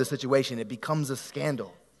scandalizo of the situation. It becomes a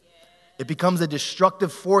scandal. It becomes a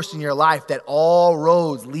destructive force in your life that all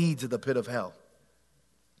roads lead to the pit of hell.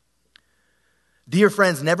 Dear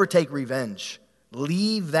friends, never take revenge.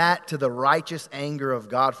 Leave that to the righteous anger of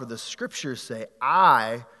God, for the scriptures say,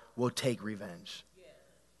 I will take revenge.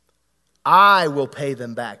 I will pay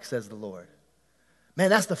them back, says the Lord. Man,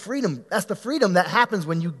 that's the freedom. That's the freedom that happens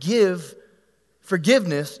when you give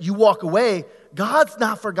forgiveness, you walk away. God's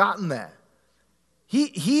not forgotten that.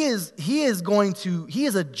 He is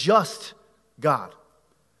a just God.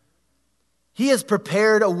 He has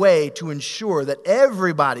prepared a way to ensure that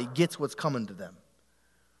everybody gets what's coming to them.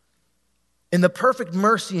 In the perfect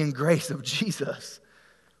mercy and grace of Jesus,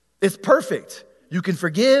 it's perfect. You can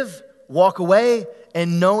forgive, walk away,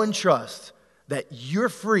 and know and trust that you're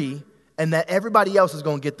free and that everybody else is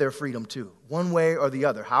going to get their freedom too, one way or the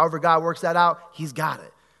other. However God works that out, he's got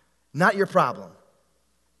it. Not your problem.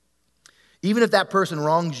 Even if that person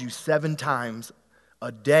wrongs you 7 times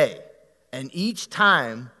a day, and each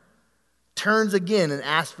time turns again and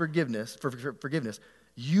asks forgiveness,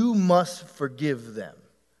 you must forgive them.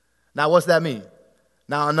 Now, what's that mean?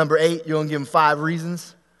 Now, on number 8, you're going to give them 5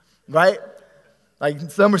 reasons, right?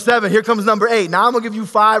 Like number 7, here comes number 8. Now I'm going to give you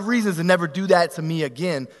 5 reasons to never do that to me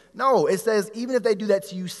again. No, it says even if they do that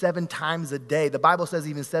to you 7 times a day, the Bible says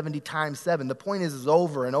even 70 times 7. The point is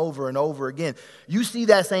over and over and over again. You see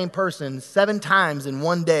that same person 7 times in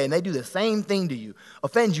one day and they do the same thing to you,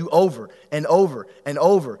 offend you over and over and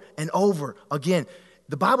over and over again.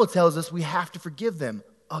 The Bible tells us we have to forgive them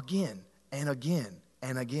again and again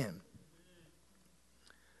and again.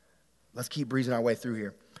 Let's keep breezing our way through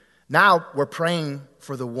here. Now we're praying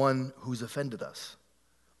for the one who's offended us.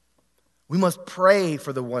 We must pray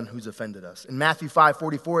for the one who's offended us. In Matthew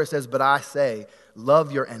 5:44 it says, "But I say,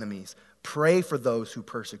 love your enemies. Pray for those who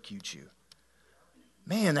persecute you."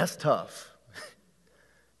 Man, that's tough.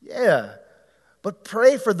 Yeah. But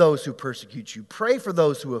pray for those who persecute you. Pray for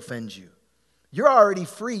those who offend you. You're already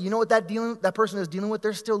free. You know what that person is dealing with?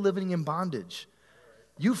 They're still living in bondage.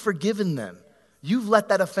 You've forgiven them. You've let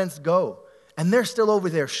that offense go. And they're still over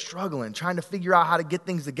there struggling, trying to figure out how to get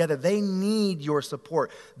things together. They need your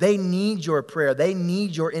support. They need your prayer. They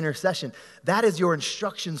need your intercession. That is your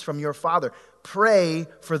instructions from your Father. Pray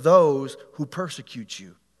for those who persecute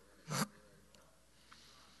you.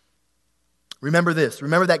 Remember this.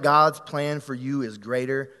 Remember that God's plan for you is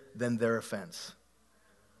greater than their offense.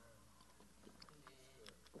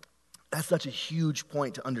 That's such a huge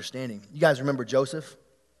point to understanding. You guys remember Joseph?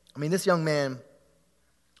 I mean, this young man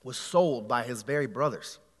was sold by his very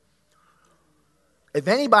brothers. If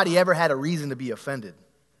anybody ever had a reason to be offended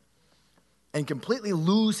and completely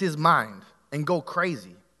lose his mind and go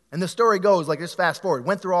crazy, and the story goes, like, just fast forward,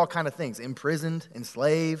 went through all kind of things, imprisoned,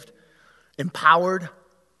 enslaved, empowered,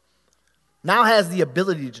 now has the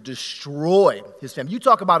ability to destroy his family. You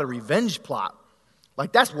talk about a revenge plot.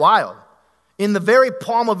 Like, that's wild. In the very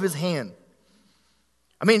palm of his hand.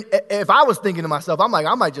 I mean, if I was thinking to myself, I'm like,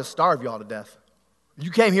 I might just starve y'all to death.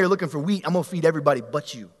 You came here looking for wheat, I'm going to feed everybody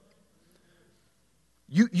but you.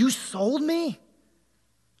 You sold me?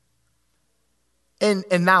 And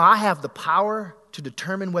now I have the power to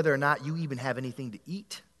determine whether or not you even have anything to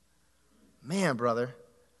eat? Man, brother.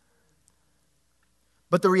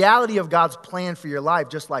 But the reality of God's plan for your life,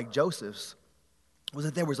 just like Joseph's, was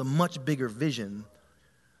that there was a much bigger vision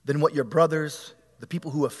than what your brothers, the people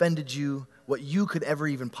who offended you, what you could ever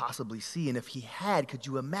even possibly see. And if he had, could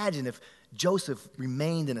you imagine if Joseph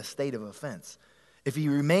remained in a state of offense? If he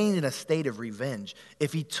remained in a state of revenge?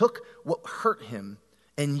 If he took what hurt him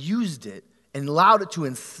and used it and allowed it to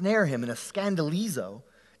ensnare him in a scandalizo,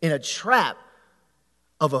 in a trap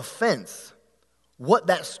of offense, what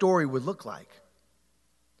that story would look like?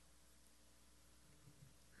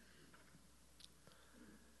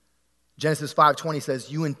 Genesis 5:20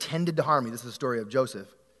 says, "You intended to harm me." This is the story of Joseph.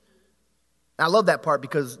 And I love that part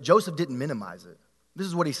because Joseph didn't minimize it. This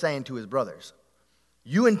is what he's saying to his brothers.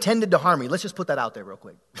 You intended to harm me. Let's just put that out there real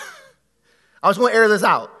quick. I was going to air this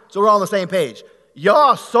out so we're all on the same page.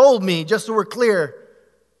 Y'all sold me, just so we're clear.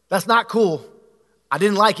 That's not cool. I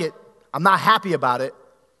didn't like it. I'm not happy about it,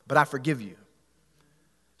 but I forgive you.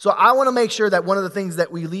 So I want to make sure that one of the things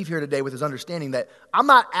that we leave here today with is understanding that I'm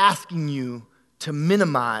not asking you to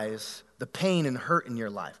minimize the pain and hurt in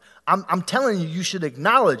your life. I'm telling you, you should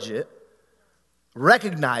acknowledge it,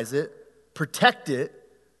 recognize it, protect it,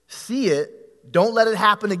 see it, don't let it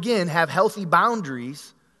happen again, have healthy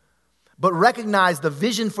boundaries, but recognize the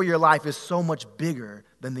vision for your life is so much bigger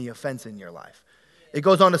than the offense in your life. It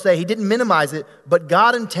goes on to say, he didn't minimize it, but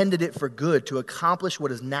God intended it for good to accomplish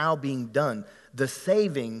what is now being done, the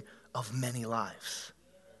saving of many lives.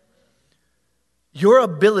 Your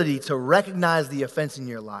ability to recognize the offense in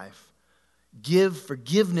your life, give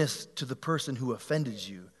forgiveness to the person who offended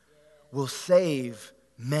you, will save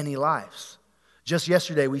many lives. Just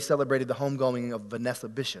yesterday, we celebrated the homegoing of Vanessa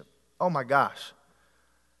Bishop. Oh my gosh.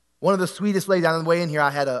 One of the sweetest ladies. On the way in here, I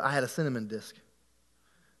had a cinnamon disc.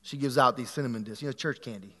 She gives out these cinnamon discs, church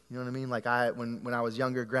candy. You know what I mean? Like when I was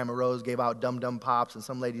younger, Grandma Rose gave out Dum Dum Pops, and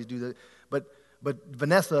some ladies do that. But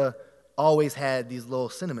Vanessa always had these little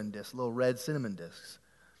cinnamon discs, little red cinnamon discs.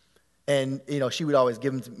 And, she would always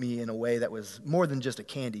give them to me in a way that was more than just a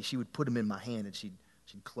candy. She would put them in my hand, and she'd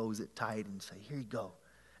close it tight and say, "Here you go."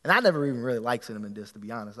 And I never even really liked cinnamon discs, to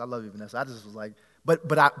be honest. I love you, Vanessa. I just was like,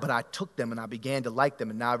 but I took them, and I began to like them.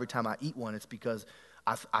 And now every time I eat one, it's because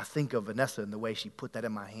I think of Vanessa and the way she put that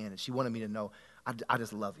in my hand. And she wanted me to know, I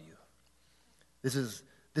just love you. This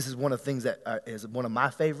is one of the things that is one of my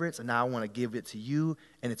favorites, and now I want to give it to you,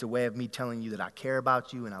 and it's a way of me telling you that I care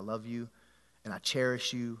about you, and I love you, and I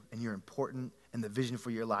cherish you, and you're important, and the vision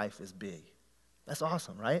for your life is big. That's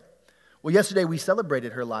awesome, right? Well, yesterday we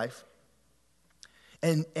celebrated her life,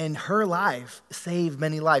 and her life saved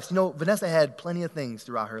many lives. Vanessa had plenty of things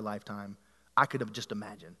throughout her lifetime I could have just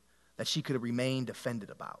imagined that she could have remained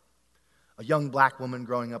offended about. A young black woman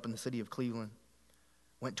growing up in the city of Cleveland,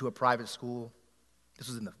 went to a private school. This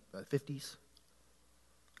was in the 50s,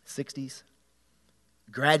 60s.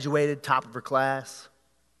 Graduated, top of her class.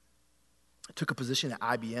 Took a position at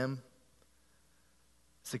IBM.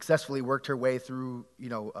 successfully worked her way through,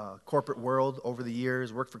 corporate world over the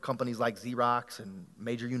years, worked for companies like Xerox and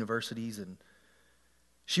major universities, and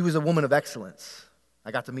she was a woman of excellence.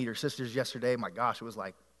 I got to meet her sisters yesterday. My gosh, it was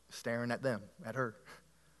like staring at them, at her.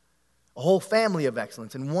 A whole family of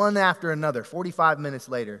excellence, and one after another, 45 minutes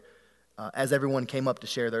later, as everyone came up to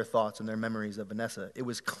share their thoughts and their memories of Vanessa, it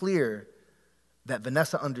was clear that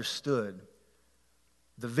Vanessa understood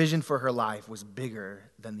the vision for her life was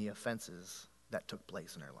bigger than the offenses that took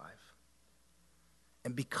place in her life.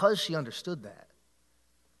 And because she understood that,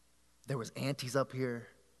 there was aunties up here,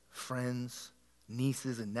 friends,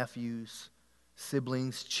 nieces and nephews,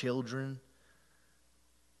 siblings, children,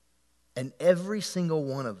 and every single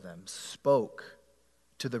one of them spoke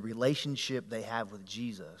to the relationship they have with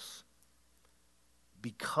Jesus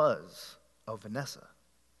because of Vanessa,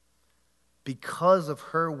 because of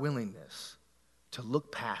her willingness to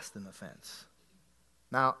look past an offense.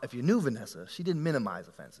 Now, if you knew Vanessa, she didn't minimize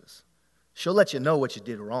offenses. She'll let you know what you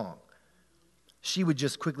did wrong. She would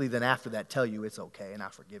just quickly then after that tell you it's okay and I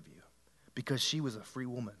forgive you, because she was a free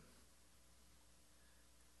woman.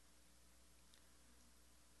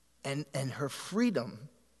 And her freedom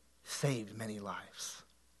saved many lives.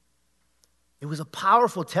 It was a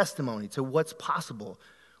powerful testimony to what's possible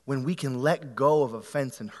when we can let go of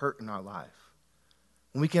offense and hurt in our life.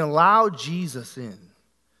 When we can allow Jesus in.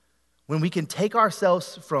 When we can take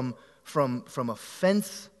ourselves from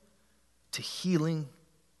offense to healing.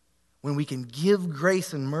 When we can give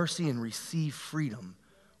grace and mercy and receive freedom,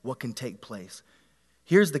 what can take place?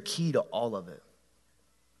 Here's the key to all of it.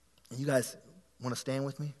 And you guys want to stand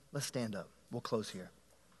with me? Let's stand up. We'll close here.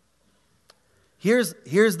 Here's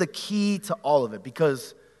the key to all of it,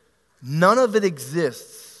 because none of it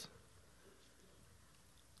exists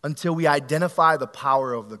until we identify the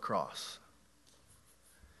power of the cross.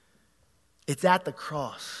 It's at the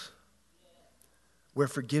cross where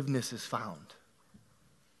forgiveness is found.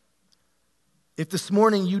 If this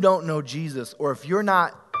morning you don't know Jesus, or if you're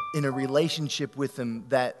not in a relationship with him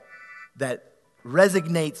that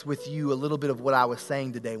resonates with you a little bit of what I was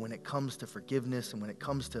saying today when it comes to forgiveness and when it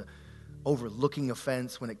comes to overlooking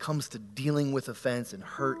offense, when it comes to dealing with offense and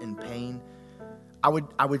hurt and pain, I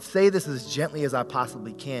would say this as gently as I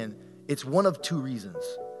possibly can. It's one of two reasons.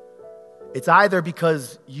 It's either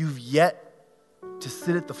because you've yet to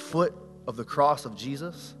sit at the foot of the cross of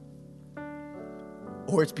Jesus,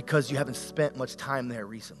 or it's because you haven't spent much time there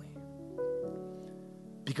recently.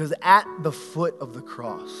 Because at the foot of the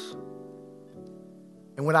cross,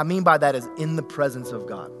 and what I mean by that is in the presence of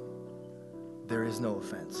God, there is no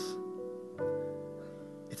offense.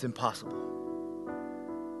 It's impossible.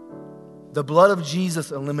 The blood of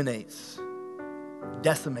Jesus eliminates,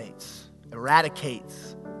 decimates,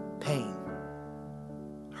 eradicates pain,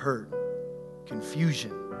 hurt,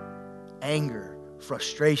 confusion, anger,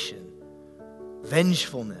 frustration,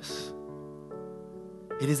 vengefulness.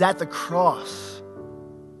 It is at the cross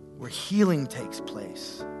where healing takes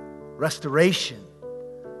place, restoration,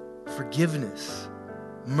 forgiveness,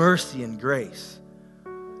 mercy, and grace.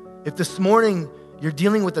 If this morning you're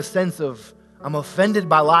dealing with a sense of, I'm offended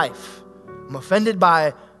by life, I'm offended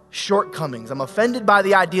by shortcomings, I'm offended by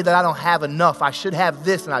the idea that I don't have enough, I should have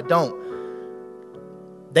this and I don't,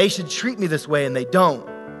 they should treat me this way and they don't,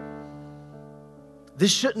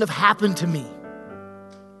 this shouldn't have happened to me.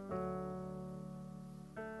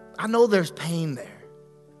 I know there's pain there.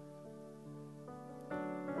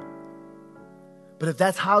 But if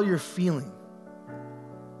that's how you're feeling,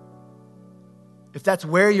 if that's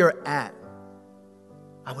where you're at,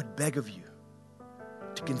 I would beg of you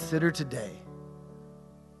to consider today,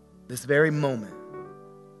 this very moment,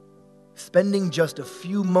 spending just a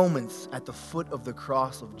few moments at the foot of the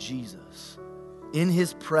cross of Jesus, in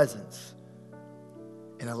his presence,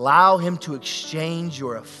 and allow him to exchange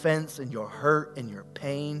your offense and your hurt and your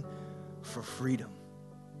pain for freedom.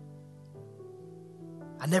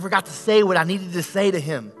 I never got to say what I needed to say to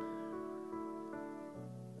him.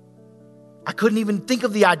 I couldn't even think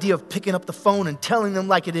of the idea of picking up the phone and telling them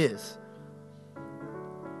like it is.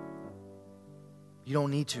 You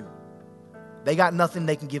don't need to. They got nothing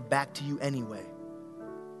they can give back to you anyway.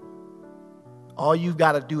 All you've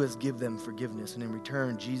got to do is give them forgiveness, and in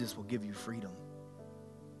return, Jesus will give you freedom.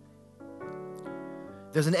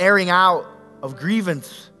 There's an airing out of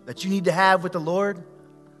grievance that you need to have with the Lord.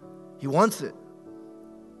 He wants it.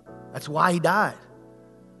 That's why he died.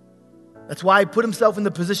 That's why he put himself in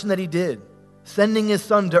the position that he did, sending his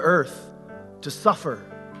son to earth to suffer,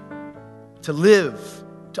 to live,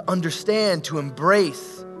 to understand, to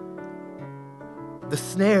embrace the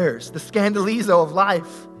snares, the scandalizo of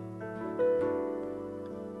life.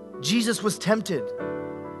 Jesus was tempted.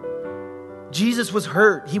 Jesus was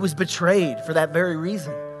hurt. He was betrayed for that very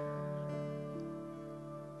reason.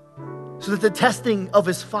 So that the testing of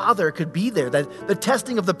his Father could be there, that the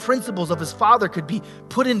testing of the principles of his Father could be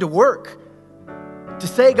put into work. To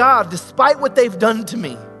say, God, despite what they've done to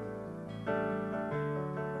me,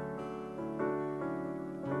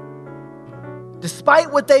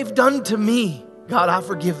 God, I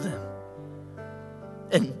forgive them.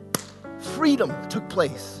 And freedom took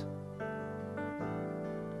place.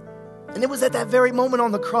 And it was at that very moment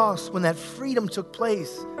on the cross when that freedom took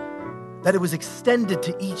place that it was extended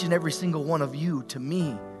to each and every single one of you, to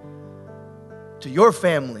me, to your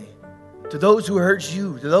family, to those who hurt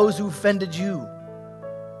you, to those who offended you.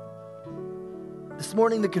 This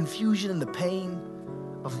morning, the confusion and the pain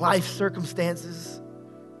of life circumstances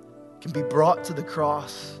can be brought to the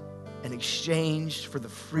cross and exchanged for the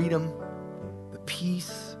freedom, the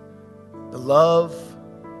peace, the love,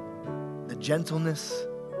 the gentleness,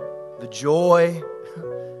 the joy,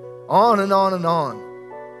 on and on and on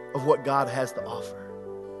of what God has to offer.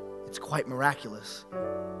 It's quite miraculous.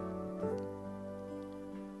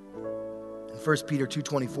 In 1 Peter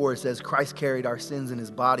 2:24, it says, Christ carried our sins in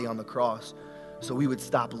his body on the cross so we would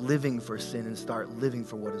stop living for sin and start living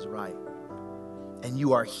for what is right. And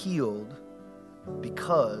you are healed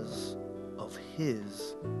because of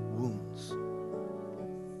his wounds.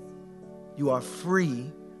 You are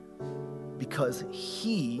free because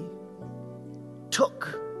he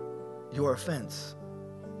took your offense.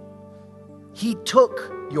 He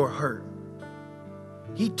took your hurt.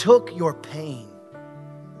 He took your pain,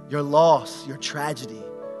 your loss, your tragedy,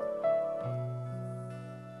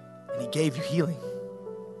 and he gave you healing.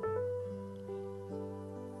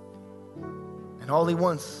 And all he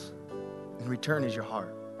wants in return is your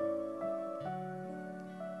heart.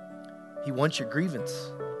 He wants your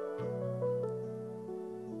grievance.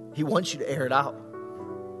 He wants you to air it out.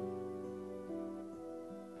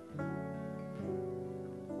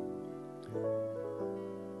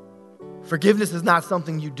 Forgiveness is not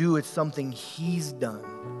something you do, it's something he's done.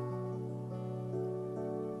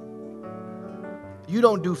 You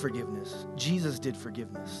don't do forgiveness. Jesus did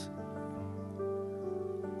forgiveness.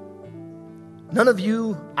 None of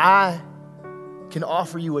you, I, can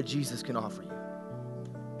offer you what Jesus can offer you.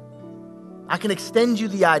 I can extend you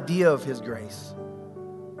the idea of his grace.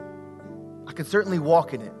 I can certainly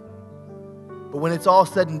walk in it. But when it's all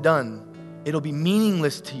said and done, it'll be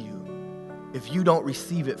meaningless to you if you don't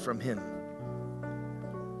receive it from him.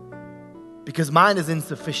 Because mine is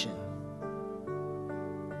insufficient.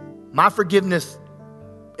 My forgiveness,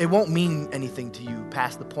 it won't mean anything to you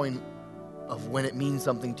past the point of when it means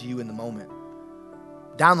something to you in the moment.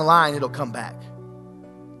 Down the line, it'll come back.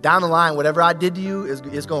 Down the line, whatever I did to you, it's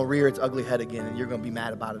going to rear its ugly head again, and you're going to be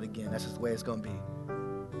mad about it again. That's just the way it's going to be.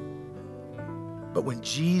 But when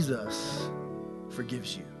Jesus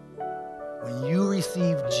forgives you, when you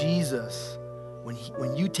receive Jesus,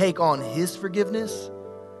 when you take on his forgiveness,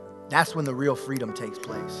 that's when the real freedom takes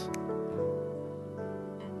place.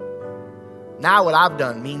 Now what I've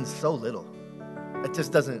done means so little. It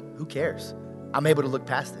just doesn't, who cares? I'm able to look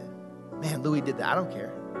past it. Man, Louis did that. I don't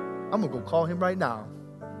care. I'm going to go call him right now.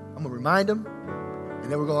 I'm going to remind him,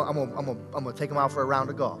 and then I'm going to take him out for a round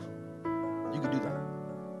of golf. You can do that.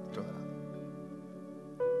 Throw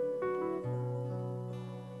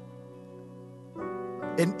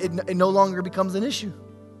that out. It no longer becomes an issue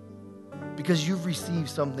because you've received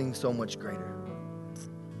something so much greater.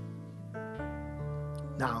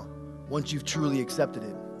 Now, once you've truly accepted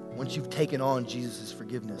it, once you've taken on Jesus'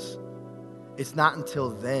 forgiveness, it's not until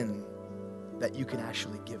then that you can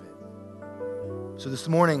actually give it. So this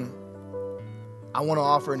morning, I want to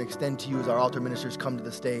offer and extend to you as our altar ministers come to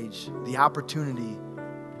the stage the opportunity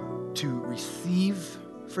to receive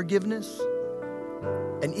forgiveness,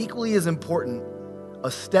 and equally as important,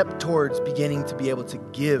 a step towards beginning to be able to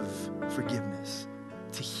give forgiveness,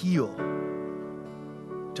 to heal,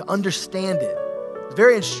 to understand it. It's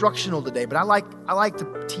very instructional today, but I like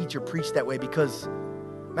to teach or preach that way because,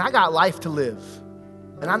 man, I got life to live.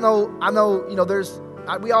 And I know,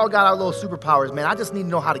 we all got our little superpowers, man. I just need to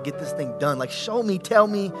know how to get this thing done. Like, show me, tell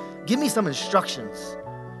me, give me some instructions.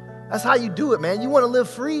 That's how you do it, man. You want to live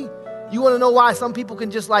free? You want to know why some people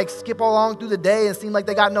can just like skip along through the day and seem like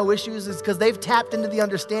they got no issues? It's because they've tapped into the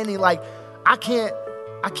understanding, like, I can't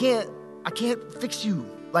fix you.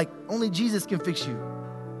 Like, only Jesus can fix you.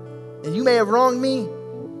 And you may have wronged me,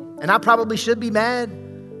 and I probably should be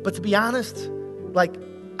mad, but to be honest, like,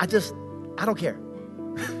 I don't care.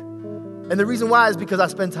 And the reason why is because I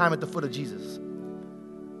spend time at the foot of Jesus.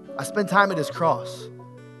 I spend time at his cross.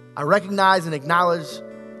 I recognize and acknowledge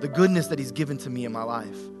the goodness that he's given to me in my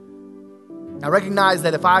life. I recognize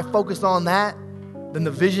that if I focus on that, then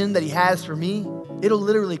the vision that he has for me, it'll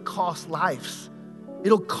literally cost lives.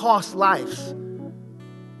 It'll cost lives.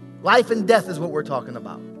 Life and death is what we're talking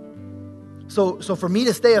about. So for me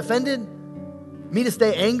to stay offended, me to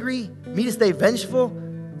stay angry, me to stay vengeful,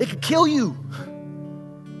 it could kill you.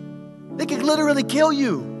 It could literally kill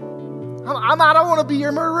you. I don't want to be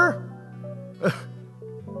your murderer.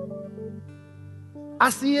 I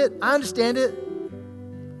see it. I understand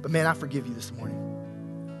it. But man, I forgive you this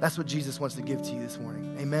morning. That's what Jesus wants to give to you this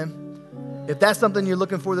morning. Amen. If that's something you're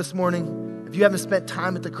looking for this morning, if you haven't spent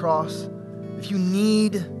time at the cross, if you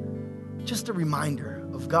need just a reminder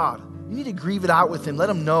of God, you need to grieve it out with him. Let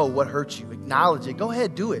him know what hurt you. Acknowledge it. Go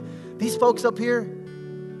ahead, do it. These folks up here,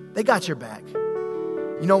 they got your back.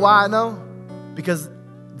 You know why I know? Because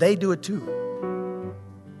they do it too.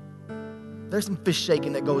 There's some fish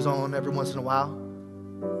shaking that goes on every once in a while.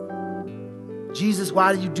 Jesus,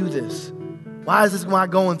 why do you do this? Why is this guy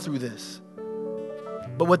going through this?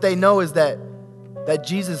 But what they know is that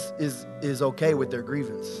Jesus is okay with their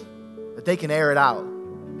grievance, that they can air it out.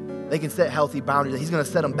 They can set healthy boundaries. He's going to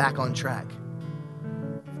set them back on track.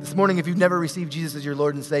 This morning, if you've never received Jesus as your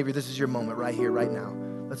Lord and Savior, this is your moment right here, right now.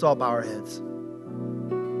 Let's all bow our heads.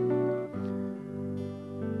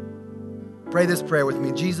 Pray this prayer with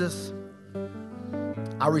me. Jesus,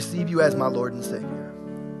 I receive you as my Lord and Savior.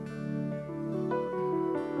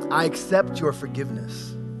 I accept your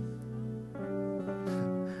forgiveness.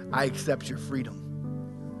 I accept your freedom.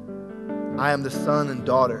 I am the son and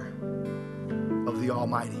daughter of the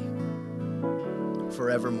Almighty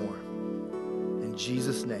forevermore. In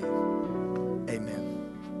Jesus' name, amen.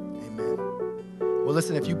 Amen. Well,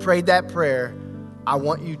 listen, if you prayed that prayer, I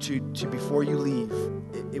want you to before you leave,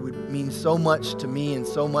 it would mean so much to me and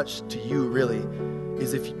so much to you, really,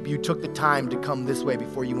 is if you took the time to come this way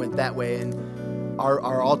before you went that way. And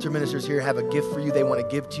our altar ministers here have a gift for you. They want to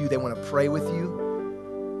give to you. They want to pray with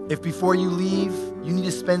you. If before you leave, you need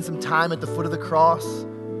to spend some time at the foot of the cross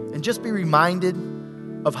and just be reminded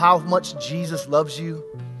of how much Jesus loves you,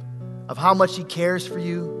 of how much he cares for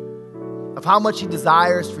you, of how much he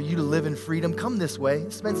desires for you to live in freedom, come this way.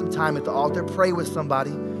 Spend some time at the altar. Pray with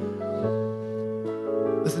somebody.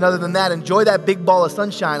 Listen, other than that, enjoy that big ball of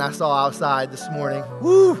sunshine I saw outside this morning.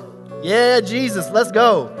 Woo! Yeah, Jesus, let's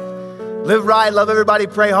go. Live right, love everybody,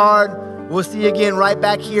 pray hard. We'll see you again right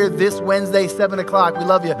back here this Wednesday, 7 o'clock. We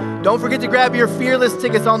love you. Don't forget to grab your Fearless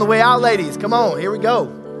tickets on the way out, ladies. Come on, here we go.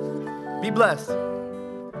 Be blessed.